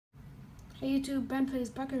Hey YouTube, Ben Plays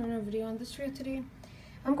back in another video. On this video today,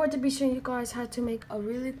 I'm going to be showing you guys how to make a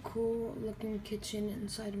really cool looking kitchen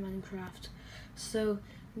inside Minecraft. So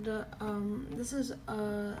this is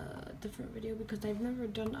a different video because I've never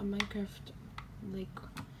done a Minecraft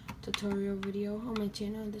tutorial video on my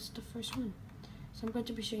channel, and this is the first one. So I'm going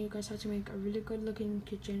to be showing you guys how to make a really good looking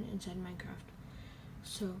kitchen inside Minecraft.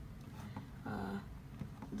 So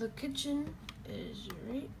the kitchen is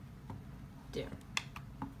right there.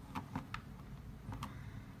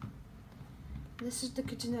 This is the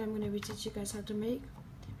kitchen that I'm going to be teaching you guys how to make.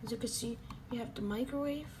 As you can see, you have the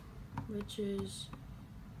microwave, which is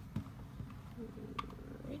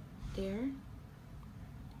right there.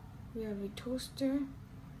 We have a toaster.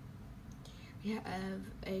 We have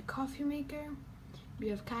a coffee maker. We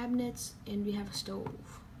have cabinets, and we have a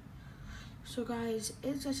stove. So guys,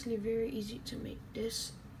 it's actually very easy to make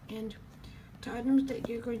this. And the items that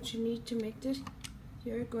you're going to need to make this,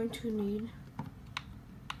 you're going to need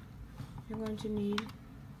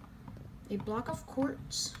a block of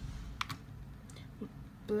quartz,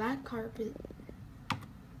 black carpet,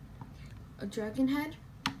 a dragon head,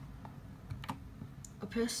 a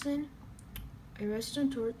piston, a redstone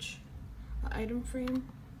torch, an item frame,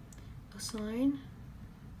 a sign,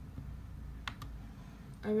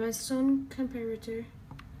 a redstone comparator,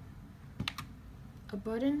 a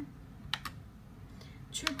button,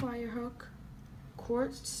 tripwire hook,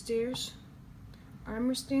 quartz stairs,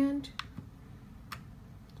 armor stand,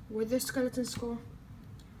 wither skeleton skull,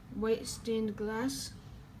 white stained glass,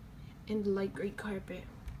 and light gray carpet.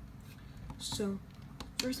 So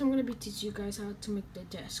first I'm going to be teaching you guys how to make the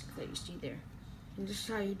desk that you see there, and this is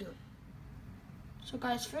how you do it. So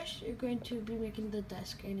guys, first you're going to be making the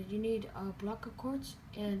desk, and you need a block of quartz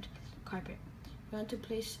and carpet. You want to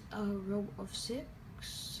place a row of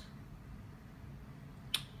 6.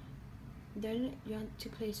 Then you want to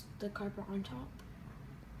place the carpet on top.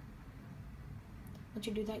 Once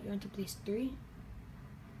you do that, you want to place 3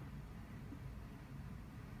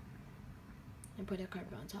 and put a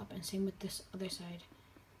carpet on top, and same with this other side.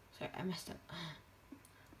 Sorry, I messed up.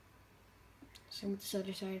 Same with this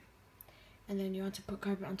other side, and then you want to put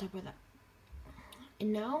carpet on top of that.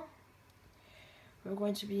 And now we're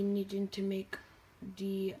going to be needing to make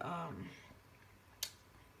the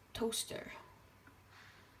toaster.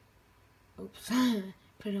 Oops,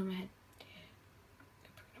 put it on my head.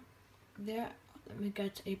 There. We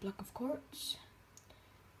got a block of quartz,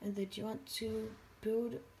 and then you want to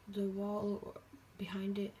build the wall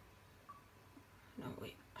behind it. No,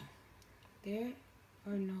 wait, there,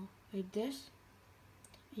 or no, like this.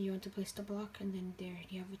 And you want to place the block, and then there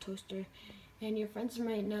you have a toaster. And your friends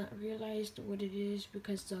might not realize what it is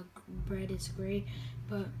because the bread is gray,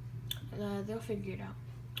 but they'll figure it out.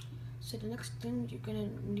 So the next thing you're gonna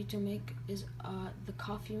need to make is the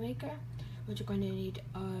coffee maker, which you're gonna need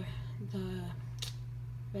the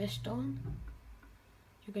redstone.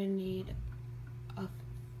 You're gonna need I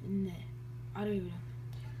don't even know.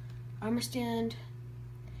 Armor stand,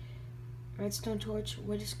 redstone torch,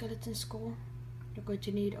 wither skeleton skull. You're going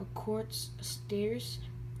to need a quartz stairs.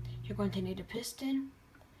 You're going to need a piston.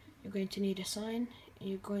 You're going to need a sign. And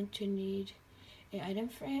you're going to need an item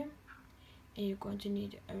frame, and you're going to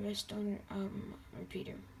need a redstone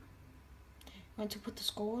repeater. You want to put the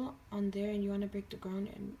skull on there, and you want to break the ground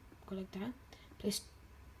and go like that. Place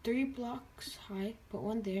 3 blocks high, put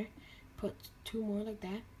 1 there, put 2 more like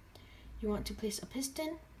that. You want to place a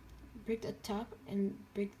piston, break the top and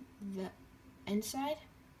break the inside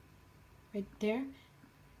right there.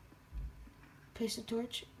 Place the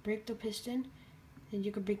torch, break the piston, then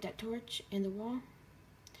you can break that torch in the wall,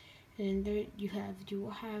 and there you will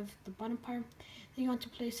have the bottom part. Then you want to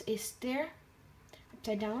place a stair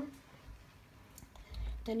upside down.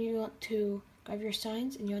 Then you want to grab your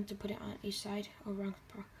signs, and you want to put it on each side around.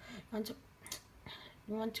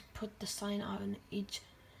 You want to put the sign on each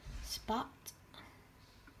spot,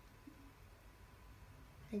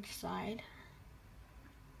 each side.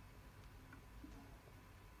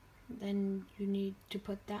 Then you need to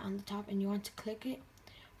put that on the top, and you want to click it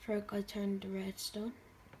for it to turn the redstone.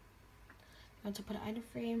 You want to put an item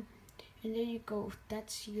frame, and there you go.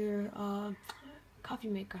 That's your coffee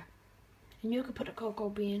maker. And you can put a cocoa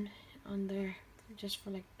bean on there just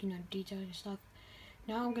for detail and stuff.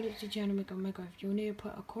 Now I'm gonna teach you how to make a microwave. You need to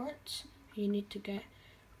put a quartz. You need to get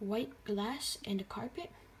white glass and a carpet.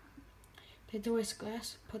 Take the white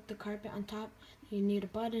glass, put the carpet on top. You need a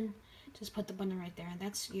button. Just put the button right there, and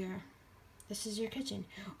this is your kitchen.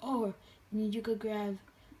 Or you could grab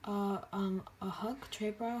a hook,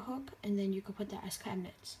 tripwire hook, and then you could put that as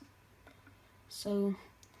cabinets. So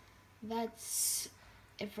that's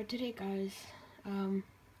it for today, guys.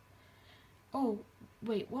 Oh,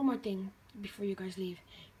 wait, one more thing before you guys leave.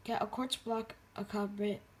 Get a quartz block, a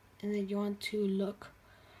carpet, and then you want to look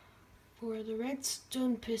for the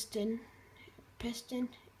redstone piston,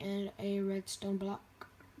 and a redstone block.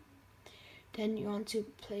 Then you want to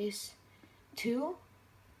place two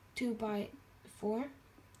 2x4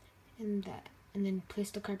 in that, and then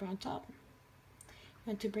place the carpet on top. You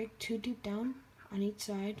want to break 2 deep down on each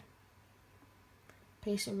side.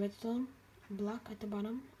 Place a redstone block at the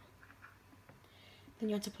bottom. Then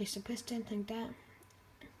you want to place the piston like that.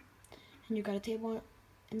 And you got a table,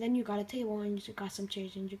 and then you got some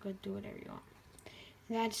chairs, and you could do whatever you want.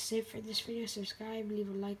 And that's it for this video. Subscribe, leave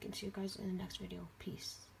a like, and see you guys in the next video.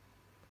 Peace.